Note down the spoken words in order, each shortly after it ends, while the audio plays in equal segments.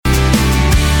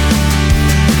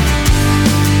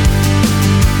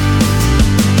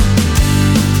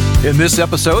In this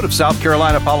episode of South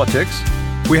Carolina Politics,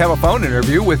 we have a phone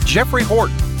interview with Jeffrey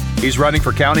Horton. He's running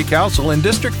for County Council in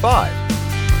District 5.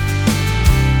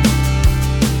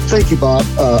 Thank you, Bob.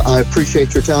 I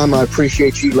appreciate your time. I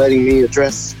appreciate you letting me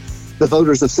address the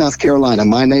voters of South Carolina.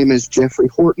 My name is Jeffrey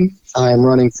Horton. I am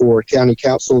running for County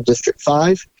Council District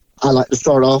 5. I like to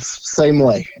start off same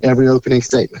way, every opening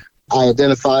statement. I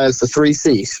identify as the 3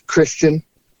 C's, Christian,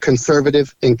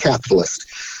 conservative, and capitalist.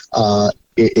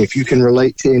 If you can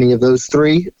relate to any of those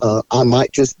three, I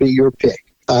might just be your pick.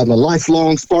 I'm a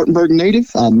lifelong Spartanburg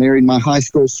native. I married my high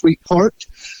school sweetheart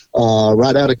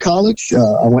right out of college.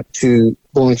 I went to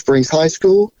Bowling Springs High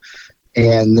School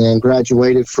and then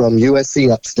graduated from USC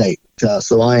Upstate.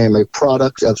 So I am a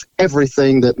product of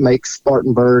everything that makes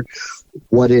Spartanburg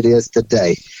what it is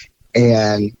today.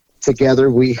 And together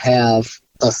we have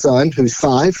a son who's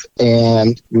 5,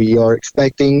 and we are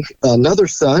expecting another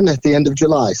son at the end of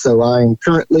July. So I'm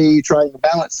currently trying to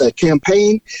balance a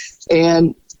campaign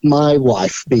and my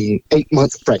wife being 8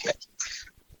 months pregnant.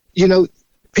 You know,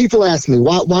 people ask me,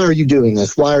 why are you doing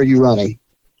this? Why are you running?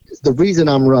 The reason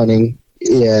I'm running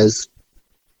is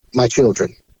my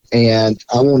children. And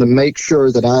I want to make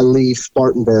sure that I leave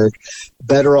Spartanburg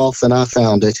better off than I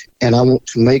found it. And I want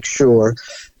to make sure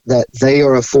that they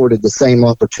are afforded the same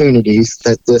opportunities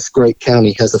that this great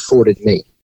county has afforded me.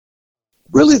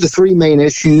 Really, the 3 main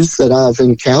issues that I've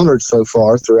encountered so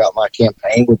far throughout my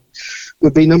campaign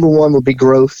would be, number 1 would be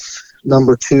growth.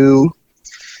 Number 2,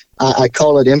 I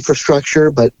call it infrastructure,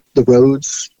 but the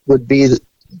roads would be the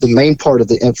main part of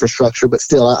the infrastructure, but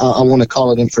still I want to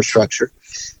call it infrastructure.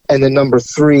 And then number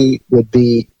 3 would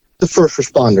be the first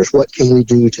responders. What can we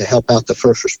do to help out the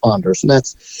first responders? And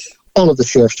that's all of the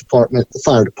sheriff's department, the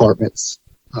fire departments,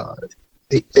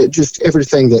 just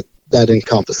everything that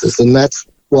encompasses. And that's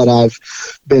what I've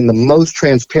been the most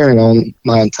transparent on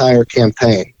my entire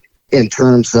campaign in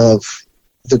terms of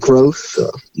the growth.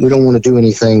 We don't want to do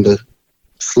anything to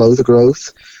slow the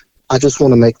growth. I just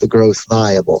want to make the growth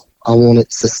viable. I want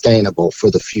it sustainable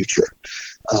for the future.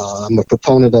 I'm a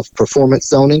proponent of performance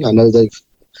zoning. I know they've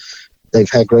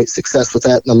had great success with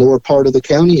that in the lower part of the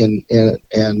county, and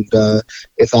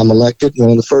if I'm elected, one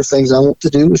of the first things I want to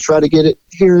do is try to get it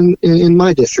here in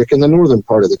my district, in the northern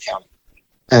part of the county.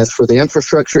 As for the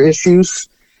infrastructure issues,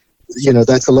 you know,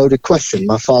 that's a loaded question.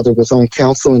 My father was on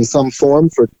council in some form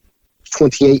for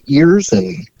 28 years,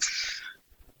 and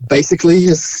basically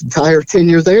his entire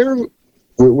tenure there,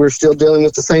 we're still dealing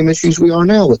with the same issues we are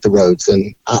now with the roads.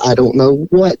 And I don't know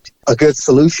what a good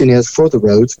solution is for the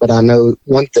roads, but I know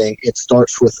one thing: it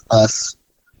starts with us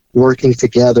working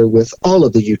together with all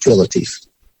of the utilities.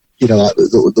 You know,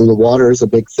 the water is a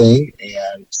big thing,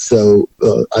 and so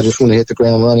I just want to hit the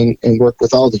ground running and work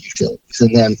with all the utilities.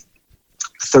 And then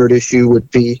the third issue would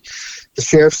be the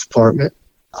sheriff's department.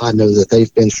 I know that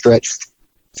they've been stretched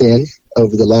thin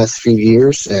over the last few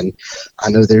years, and I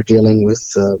know they're dealing with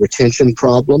retention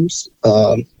problems.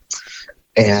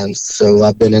 And so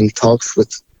I've been in talks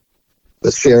with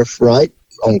Sheriff Wright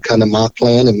on kind of my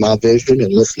plan and my vision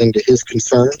and listening to his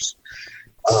concerns.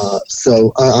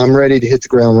 So I'm ready to hit the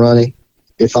ground running.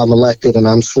 If I'm elected and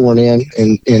I'm sworn in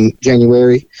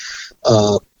January,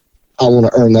 I want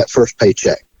to earn that first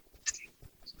paycheck.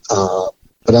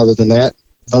 But other than that,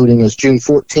 voting is June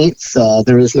 14th.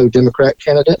 There is no Democrat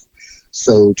candidate.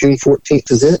 So June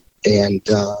 14th is it, and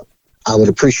I would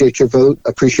appreciate your vote,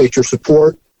 appreciate your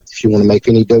support. If you want to make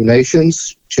any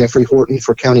donations, Jeffrey Horton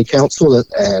for County Council,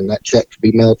 and that check can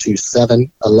be mailed to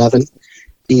 711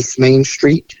 East Main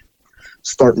Street,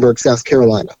 Spartanburg, South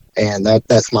Carolina. And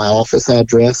that's my office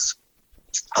address.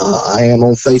 I am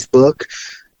on Facebook,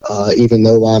 even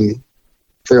though I'm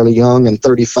fairly young and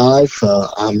 35.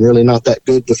 I'm really not that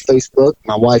good with Facebook.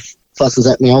 My wife fusses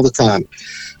at me all the time.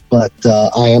 But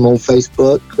I am on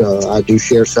Facebook. I do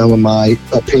share some of my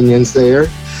opinions there.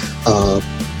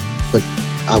 But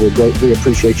I would greatly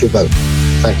appreciate your vote.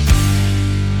 Thank you.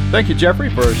 Thank you, Jeffrey,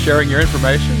 for sharing your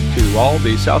information to all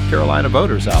the South Carolina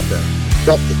voters out there.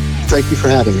 Thank you for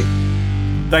having me.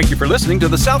 Thank you for listening to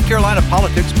the South Carolina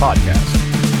Politics Podcast.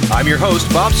 I'm your host,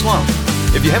 Bob Sloan.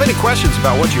 If you have any questions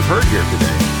about what you've heard here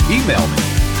today, email me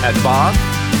at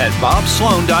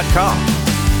bob@bobsloan.com.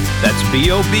 That's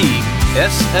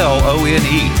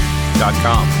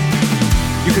BOBSLONE.com.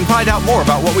 You can find out more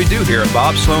about what we do here at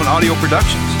Bob Sloan Audio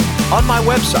Productions on my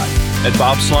website at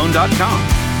bobsloan.com.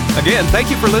 Again, thank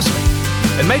you for listening,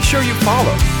 and make sure you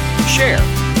follow, share,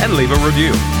 and leave a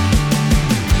review.